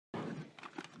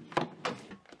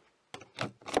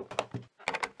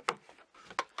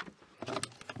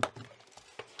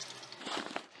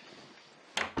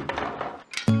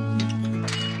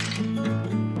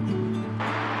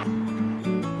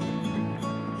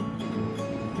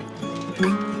Right,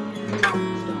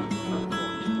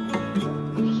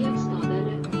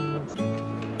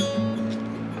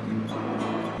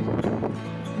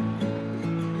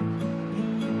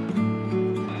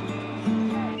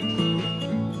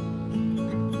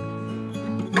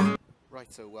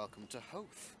 so welcome to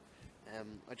Howth.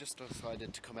 I just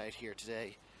decided to come out here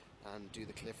today and do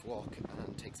the cliff walk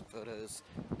and take some photos,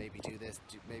 maybe do this,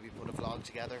 maybe put a vlog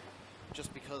together,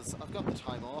 just because I've got the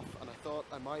time off and I thought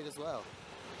I might as well.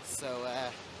 So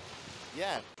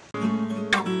yeah.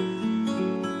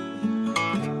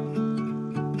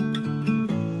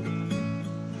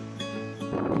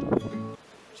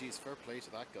 Geez, fair play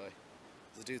to that guy.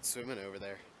 There's a dude swimming over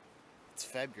there. It's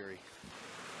February.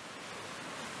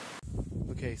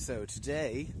 Okay, so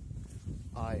today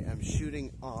I am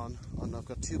shooting on I've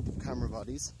got two camera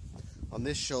bodies. On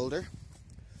this shoulder,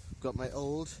 I've got my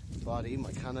old body,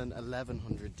 my Canon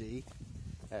 1100D.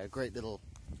 Great little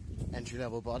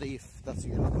entry-level body if that's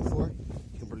what you're looking for.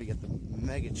 You can probably get them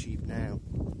mega cheap now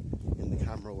in the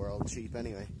camera world, cheap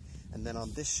anyway. And then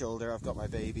on this shoulder, I've got my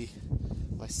baby,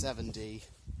 my 7D.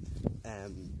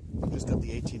 I've just got the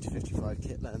 18-55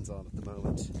 kit lens on at the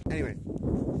moment. Anyway,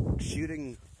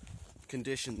 shooting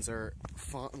conditions are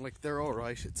fine, like they're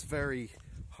alright. It's very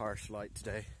harsh light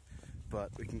today, but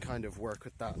we can kind of work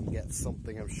with that and get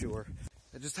something, I'm sure.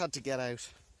 I just had to get out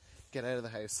of the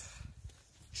house,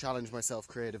 challenge myself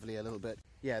creatively a little bit.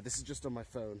 Yeah, this is just on my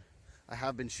phone. I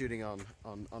have been shooting on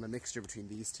a mixture between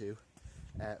these two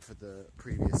for the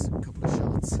previous couple of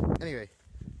shots. Anyway,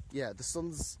 yeah, the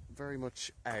sun's very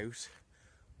much out,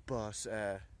 but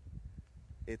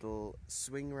it'll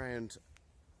swing round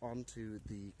onto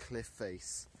the cliff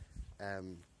face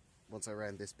once I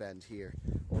round this bend here.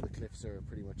 All the cliffs are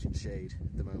pretty much in shade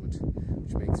at the moment,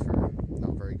 which makes for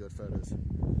not very good photos.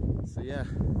 So yeah.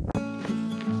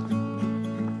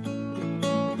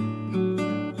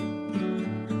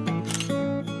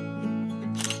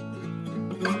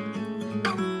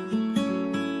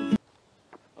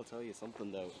 I'll tell you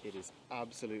something though, it is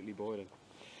absolutely boiling.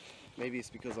 Maybe it's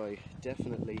because I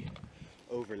definitely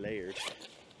overlayered.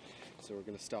 So we're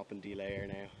going to stop and delayer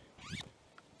now.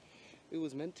 It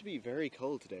was meant to be very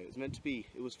cold today.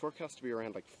 It was forecast to be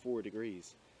around like 4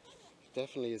 degrees.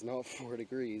 Definitely is not 4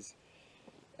 degrees.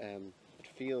 It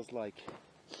feels like,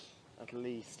 at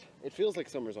least, it feels like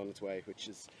summer's on its way, which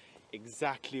is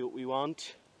exactly what we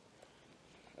want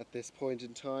at this point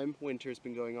in time. Winter's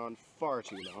been going on far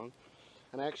too long.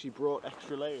 And I actually brought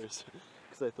extra layers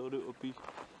because I thought it would be,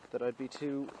 that I'd be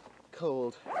too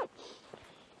cold.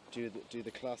 Do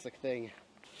the classic thing.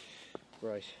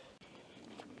 Right.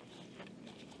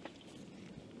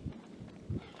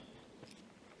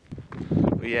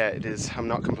 But yeah, it is. I'm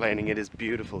not complaining. It is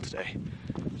beautiful today.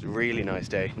 It's a really nice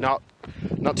day. Not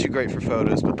too great for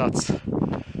photos, but that's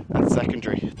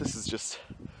secondary. This is just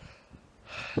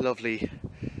a lovely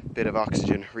bit of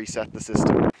oxygen. Reset the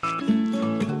system.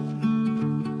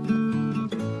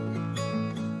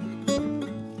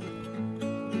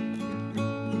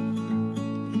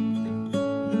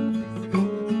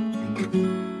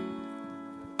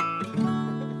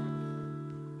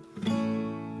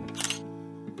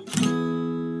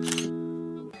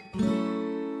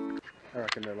 I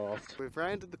reckon they're lost. We've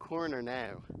rounded the corner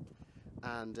now,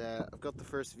 and I've got the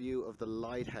first view of the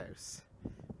lighthouse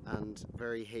and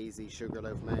very hazy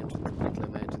Sugarloaf Mountains and Wicklow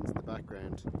Mountains in the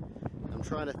background. I'm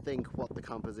trying to think what the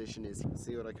composition is,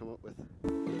 see what I come up with.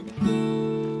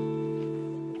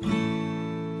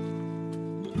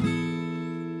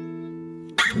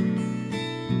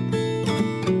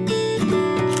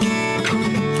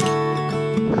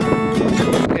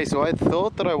 Okay, so I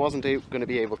thought that I wasn't going to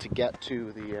be able to get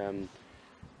to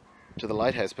the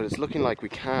lighthouse, but it's looking like we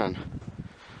can.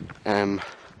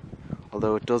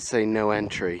 Although it does say no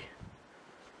entry.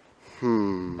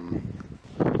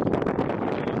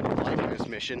 Lighthouse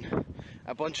mission.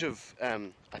 A bunch of,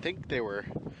 I think they were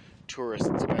tourists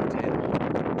went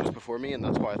in just before me, and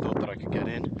that's why I thought that I could get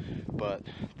in. But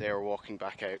they were walking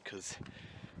back out because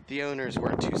the owners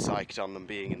weren't too psyched on them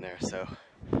being in there. So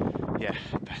yeah,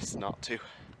 best not to.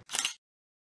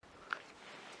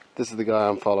 This is the guy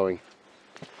I'm following.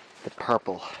 The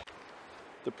purple.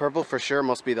 The purple for sure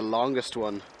must be the longest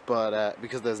one, but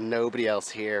because there's nobody else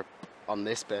here on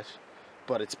this bit.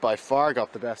 But it's by far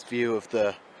got the best view of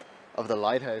the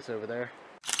lighthouse over there.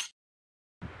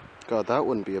 God, that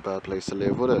wouldn't be a bad place to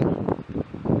live, would it?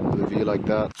 With a view like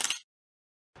that.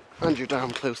 And you're damn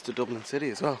close to Dublin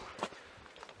City as well.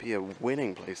 Be a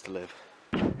winning place to live.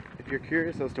 If you're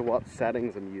curious as to what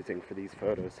settings I'm using for these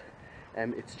photos,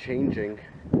 it's changing,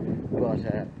 but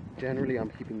generally I'm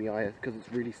keeping the ISO, because it's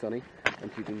really sunny, I'm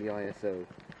keeping the ISO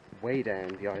way down.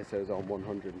 The ISO is on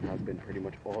 100 and has been pretty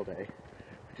much all day,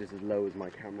 which is as low as my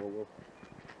camera will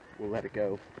let it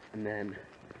go. And then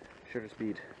shutter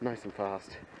speed nice and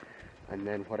fast, and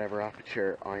then whatever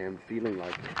aperture I am feeling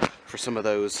like. For some of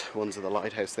those ones of the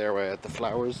lighthouse there where I had the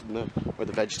flowers and or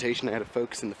the vegetation out of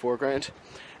focus in the foreground,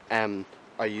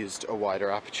 I used a wider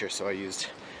aperture, so I used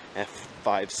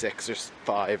f5.6 or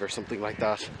 5 or something like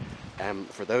that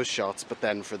for those shots. But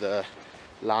then for the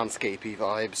landscapey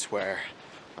vibes where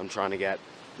I'm trying to get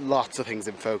lots of things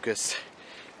in focus,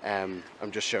 I'm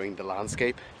just showing the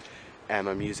landscape,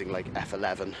 I'm using like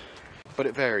f11, but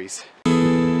it varies.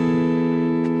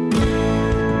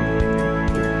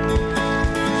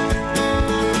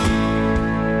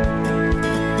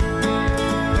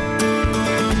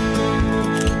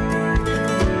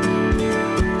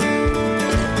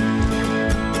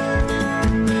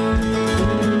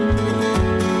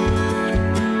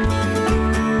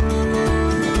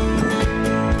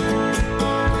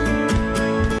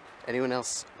 Anyone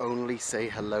else only say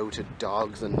hello to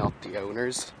dogs and not the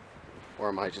owners? Or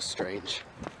am I just strange?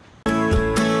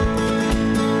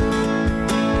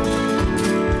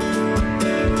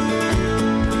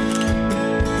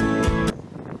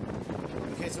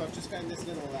 Okay, so I've just found this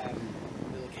little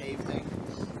cave thing.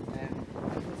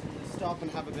 I'm going to stop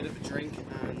and have a bit of a drink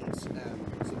and some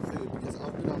food, because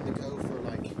I've been on the go for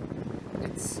like,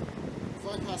 it's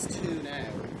 2:05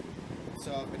 now,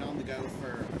 so I've been on the go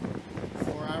for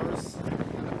 4 hours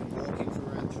and I've been walking for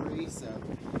around 3, so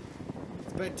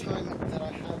it's about time that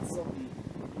I had something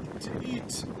to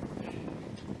eat.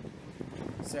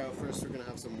 So first we're going to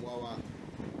have some wawa.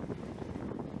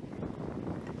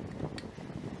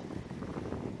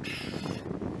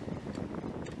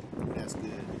 That's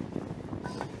good.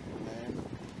 And then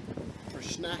for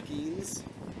snackings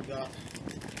we got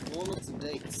walnuts and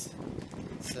dates.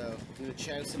 So I'm going to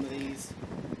chow some of these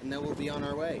and then we'll be on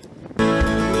our way.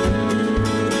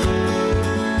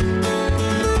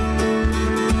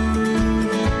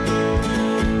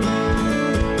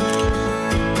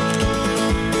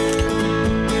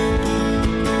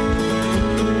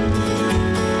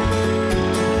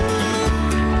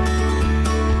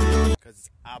 Because it's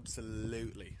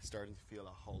absolutely starting to feel a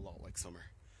whole lot like summer.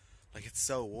 Like, it's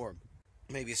so warm.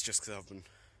 Maybe it's just because I've been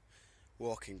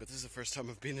walking, but this is the first time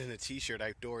I've been in a t-shirt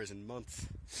outdoors in months.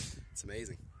 It's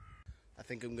amazing. I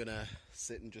think I'm gonna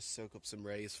sit and just soak up some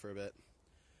rays for a bit.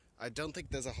 I don't think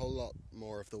there's a whole lot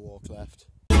more of the walk left.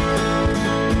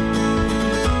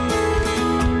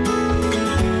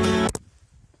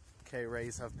 Okay,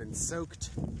 rays have been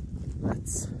soaked.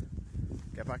 Let's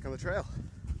get back on the trail.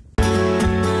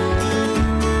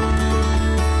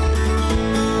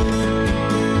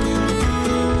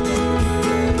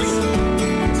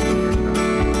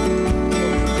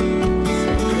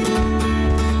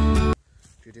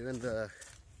 Doing the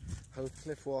Howth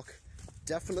cliff walk,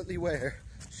 definitely wear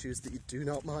shoes that you do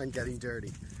not mind getting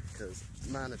dirty, because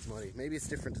man, it's muddy. Maybe it's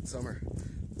different in summer,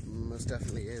 most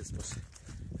definitely is, but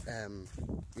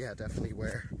yeah, definitely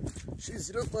wear shoes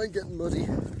you don't mind getting muddy.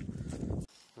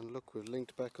 And look, we've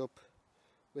linked back up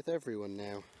with everyone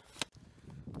now,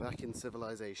 back in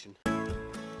civilization.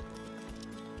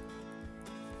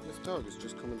 This dog has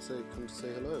just come to say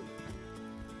hello.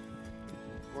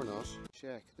 Or not.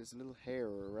 Check, there's a little hare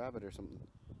or a rabbit or something.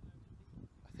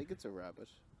 I think it's a rabbit.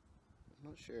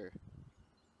 I'm not sure.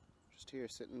 Just here,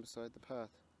 sitting beside the path.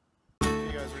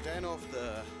 Okay guys, we're down off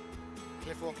the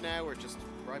cliff walk now. We're just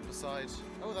right beside...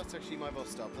 Oh, that's actually my bus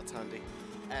stop. That's handy.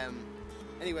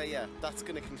 Anyway, yeah, that's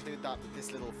going to conclude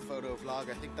this little photo vlog.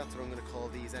 I think that's what I'm going to call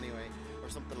these anyway, or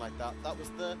something like that. That was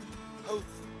the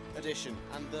Howth edition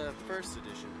and the first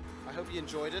edition. I hope you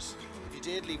enjoyed it. If you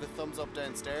did, leave a thumbs up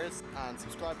downstairs and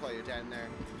subscribe while you're down there,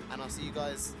 and I'll see you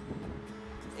guys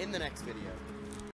in the next video.